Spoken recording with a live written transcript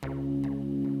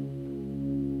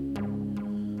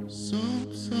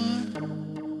Sometimes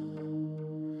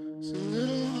it's a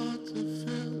little hard to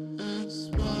feel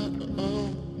inspired. Oh,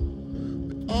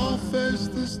 we all face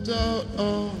this doubt.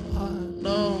 Oh, I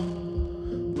know.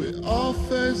 We all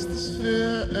face this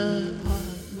fear, and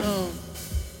I know.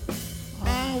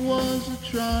 I wasn't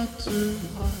trying to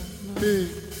be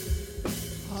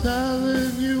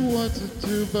telling you what to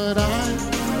do, but I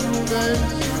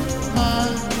face my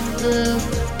fears.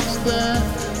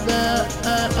 There,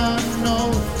 and I know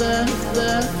they're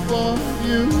there for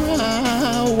you. I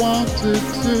wanted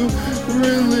to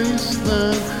release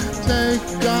them.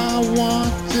 I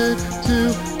wanted to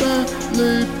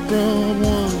believe from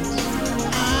once.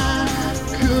 I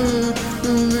could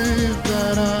believe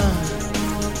that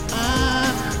I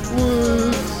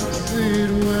would succeed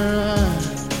where I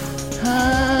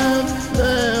have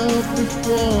failed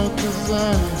before, 'cause I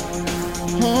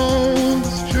hold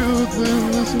truth in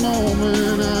this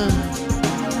moment. I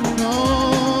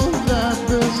know that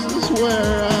this is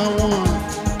where I want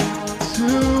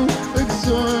to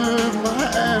exert my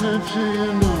energy,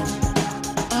 you know.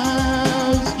 I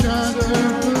was trying to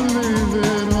believe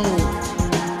it all.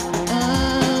 I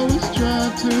was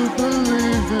trying to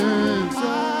believe it.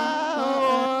 I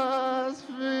was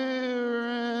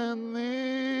fearing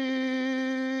these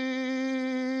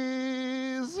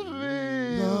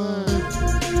feelings.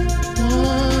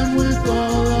 One with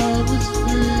all I was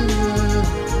feeling,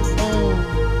 oh,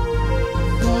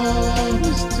 all I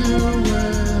was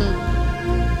doing.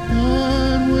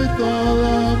 One with all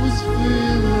I was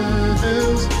feeling.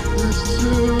 Is this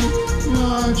too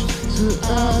much to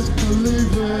ask?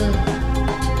 Believe it.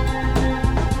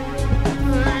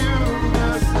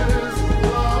 This is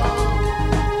love.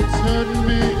 It's hurting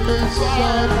me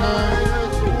inside now.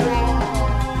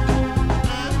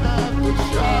 I have the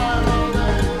shining.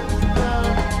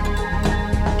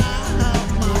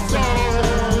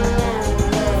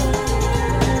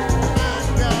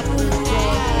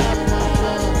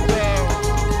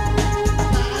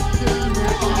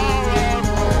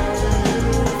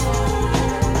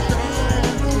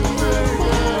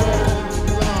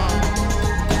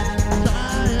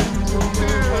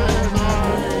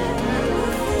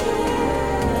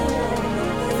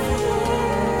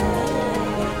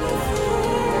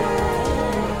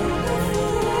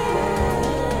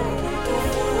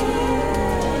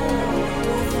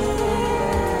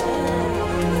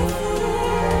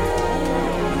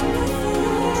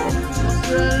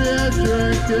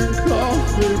 Drinking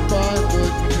coffee by the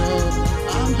cup.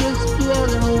 I'm just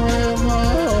plugging away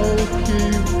my old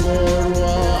keyboard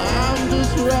while I'm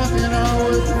just rocking out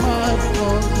with my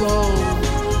phones on,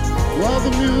 while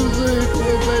the music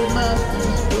with Dave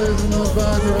Matthews plays in the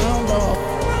background. Oh,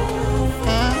 I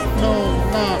know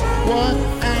not what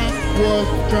I was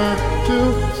trying to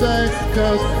say,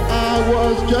 'cause I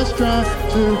was just trying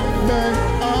to make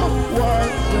up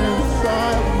what's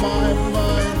inside my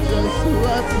mind. Just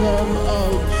let them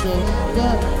out, just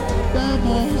let them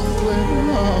all slip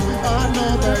out. I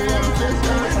know that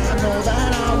I know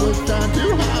that I was trying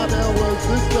too hard. There was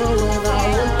this girl and I